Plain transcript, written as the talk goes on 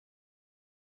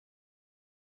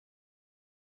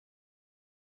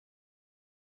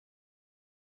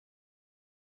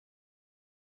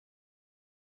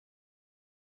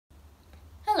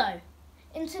Hello,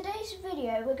 in today's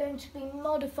video we're going to be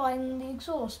modifying the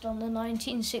exhaust on the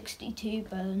 1962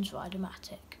 Bolens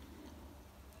Ride-a-matic.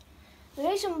 The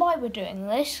reason why we're doing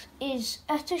this is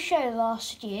at a show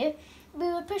last year we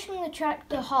were pushing the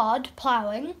tractor hard,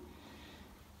 ploughing,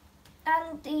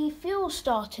 and the fuel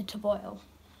started to boil.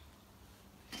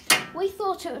 We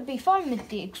thought it would be fine with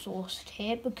the exhaust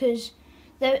here because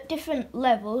they're at different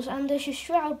levels and there's a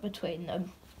shroud between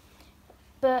them,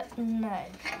 but no.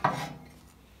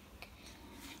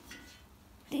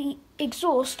 The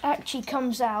exhaust actually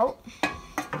comes out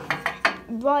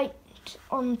right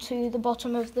onto the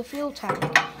bottom of the fuel tank,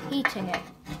 heating it.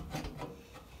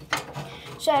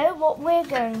 So what we're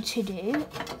going to do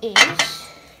is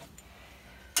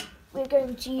we're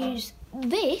going to use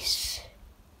this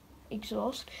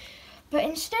exhaust, but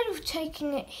instead of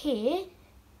taking it here,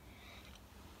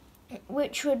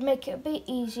 which would make it a bit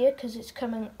easier because it's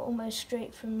coming almost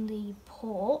straight from the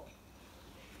port,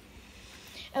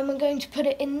 and we're going to put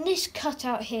it in this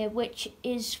cutout here, which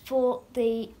is for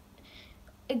the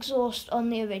exhaust on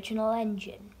the original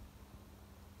engine.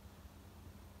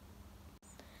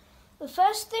 The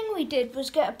first thing we did was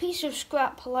get a piece of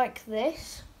scrap like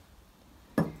this,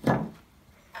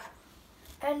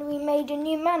 and we made a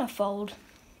new manifold.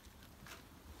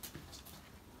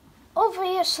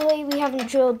 Obviously we haven't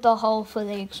drilled the hole for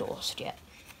the exhaust yet.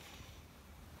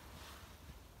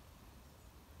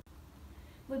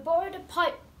 We borrowed a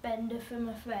pipe bender from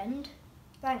a friend,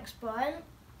 thanks Brian,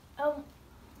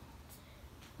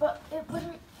 but it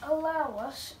wouldn't allow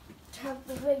us to have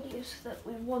the radius that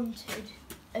we wanted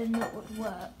and that would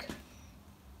work.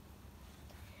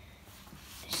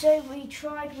 So we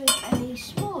tried with a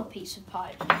smaller piece of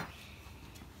pipe,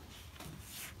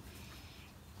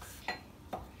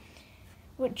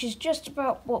 which is just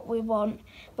about what we want,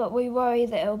 but we worry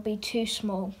that it'll be too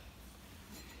small.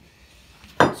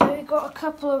 So we got a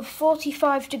couple of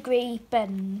 45-degree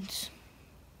bends.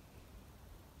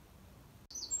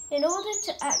 In order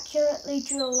to accurately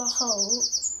drill a hole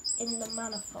in the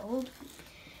manifold,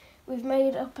 we've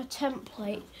made up a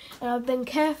template, and I've been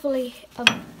carefully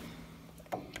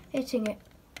hitting it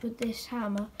with this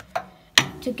hammer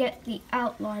to get the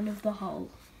outline of the hole.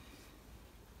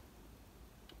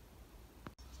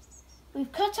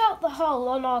 We've cut out the hole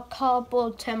on our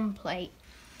cardboard template,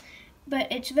 but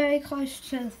it's very close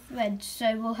to the thread,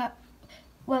 so we'll have,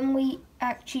 when we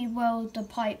actually weld the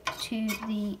pipe to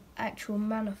the actual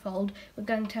manifold, we're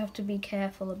going to have to be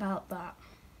careful about that.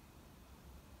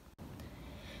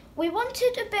 We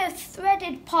wanted a bit of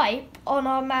threaded pipe on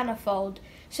our manifold,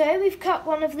 so we've cut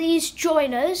one of these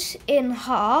joiners in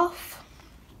half.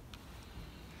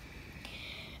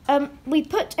 We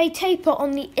put a taper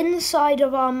on the inside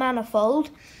of our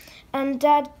manifold, and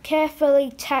Dad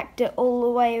carefully tacked it all the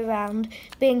way around,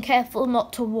 being careful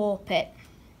not to warp it.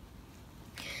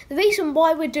 The reason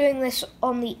why we're doing this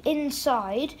on the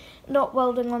inside, not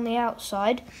welding on the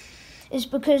outside, is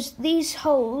because these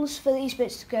holes for these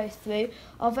bits to go through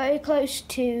are very close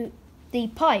to the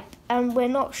pipe, and we're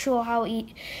not sure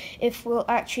if we'll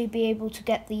actually be able to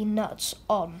get the nuts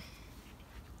on.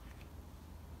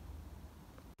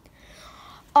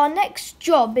 Our next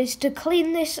job is to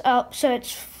clean this up so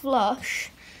it's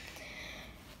flush,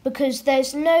 because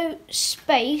there's no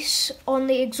space on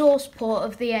the exhaust port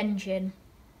of the engine.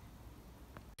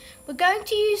 We're going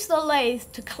to use the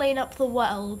lathe to clean up the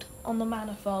weld on the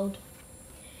manifold.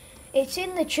 It's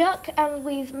in the chuck and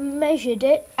we've measured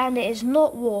it and it is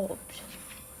not warped.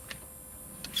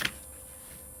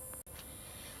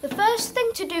 The first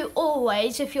thing to do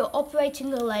always if you're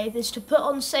operating the lathe is to put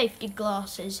on safety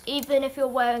glasses, even if you're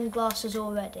wearing glasses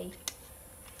already.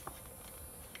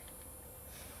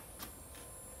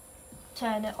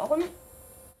 Turn it on.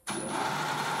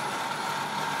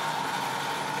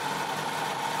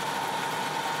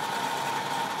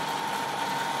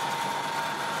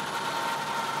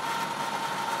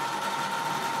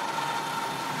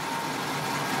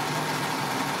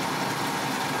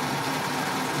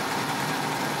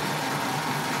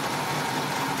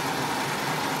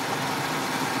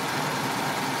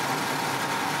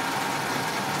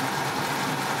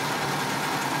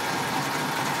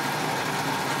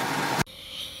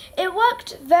 It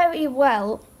worked very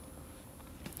well,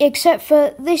 except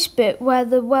for this bit where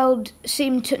the weld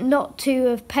seemed not to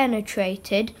have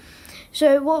penetrated.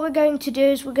 So what we're going to do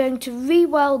is we're going to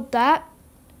re-weld that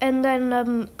and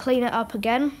then clean it up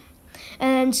again, and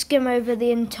then skim over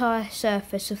the entire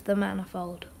surface of the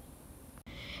manifold.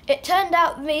 It turned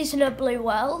out reasonably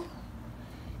well.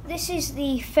 This is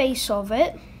the face of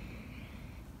it.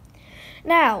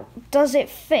 Now, does it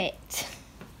fit?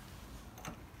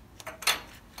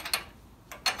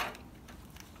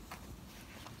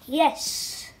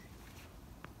 Yes.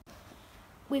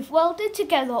 We've welded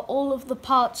together all of the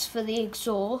parts for the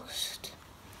exhaust,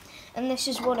 and this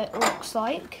is what it looks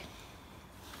like.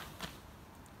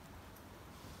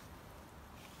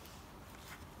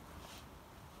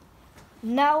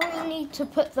 Now we need to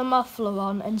put the muffler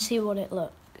on and see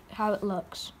how it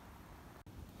looks.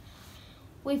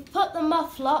 We've put the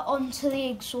muffler onto the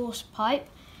exhaust pipe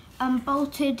and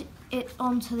bolted it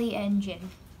onto the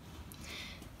engine.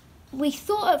 We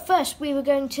thought at first we were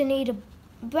going to need a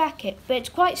bracket, but it's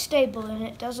quite stable and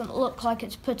it doesn't look like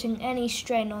it's putting any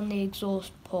strain on the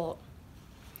exhaust port.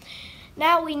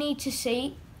 Now we need to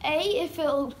see A, if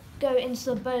it'll go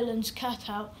into the Bolens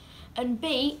cutout, and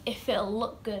B, if it'll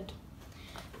look good.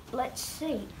 Let's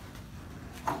see.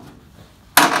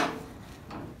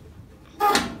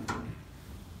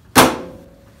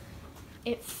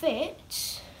 It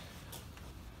fits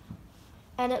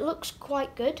and it looks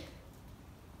quite good.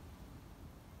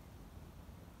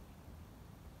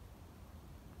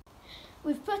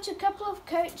 We've put a couple of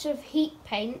coats of heat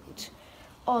paint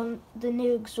on the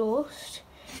new exhaust,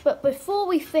 but before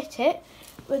we fit it,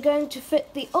 we're going to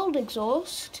fit the old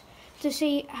exhaust to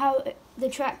see how the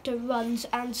tractor runs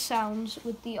and sounds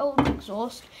with the old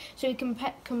exhaust, so we can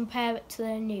compare it to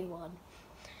the new one.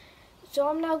 So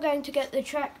I'm now going to get the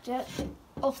tractor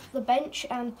off the bench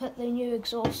and put the new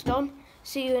exhaust on.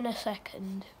 See you in a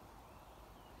second.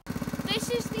 This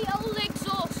is the old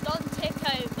exhaust on tick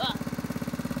over.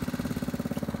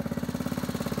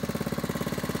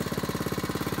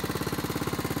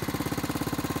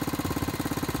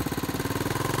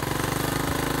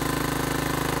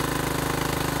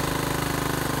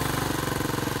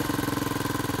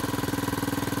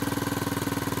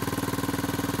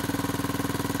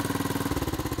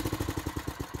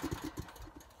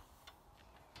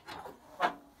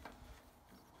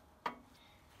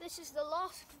 This is the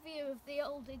last view of the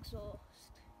old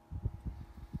exhaust.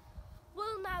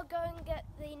 We'll now go and get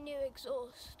the new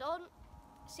exhaust on.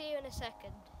 See you in a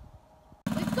second.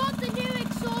 We've got the new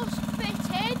exhaust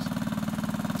fitted.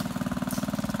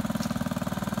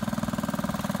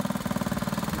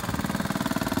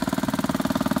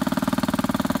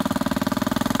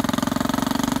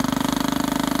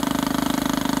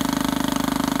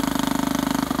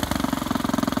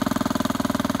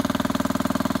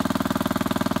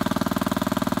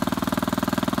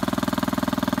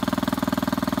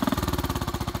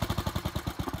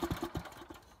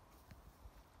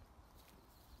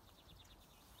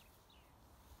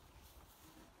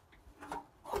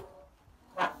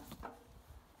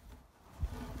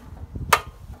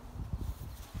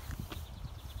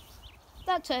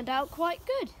 That turned out quite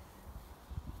good.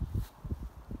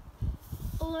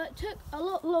 Although it took a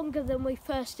lot longer than we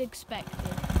first expected.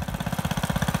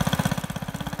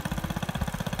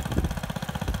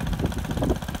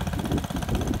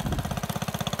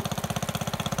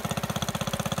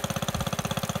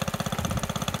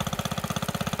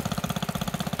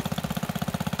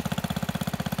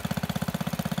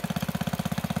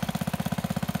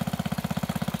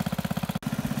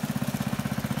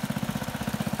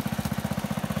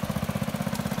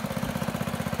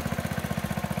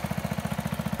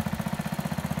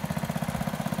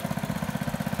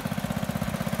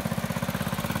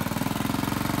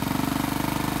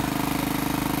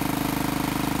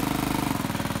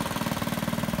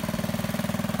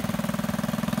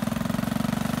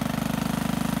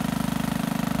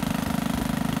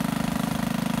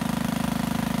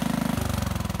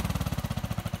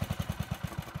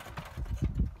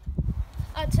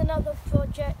 That's another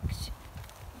project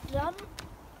done.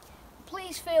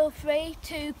 Please feel free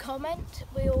to comment.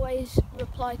 We always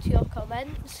reply to your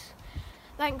comments.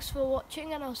 Thanks for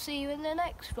watching and I'll see you in the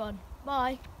next one.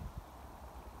 Bye.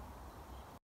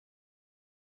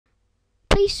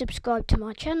 Please subscribe to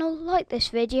my channel, like this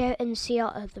video and see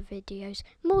our other videos.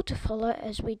 More to follow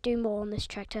as we do more on this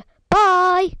tractor.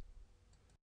 Bye!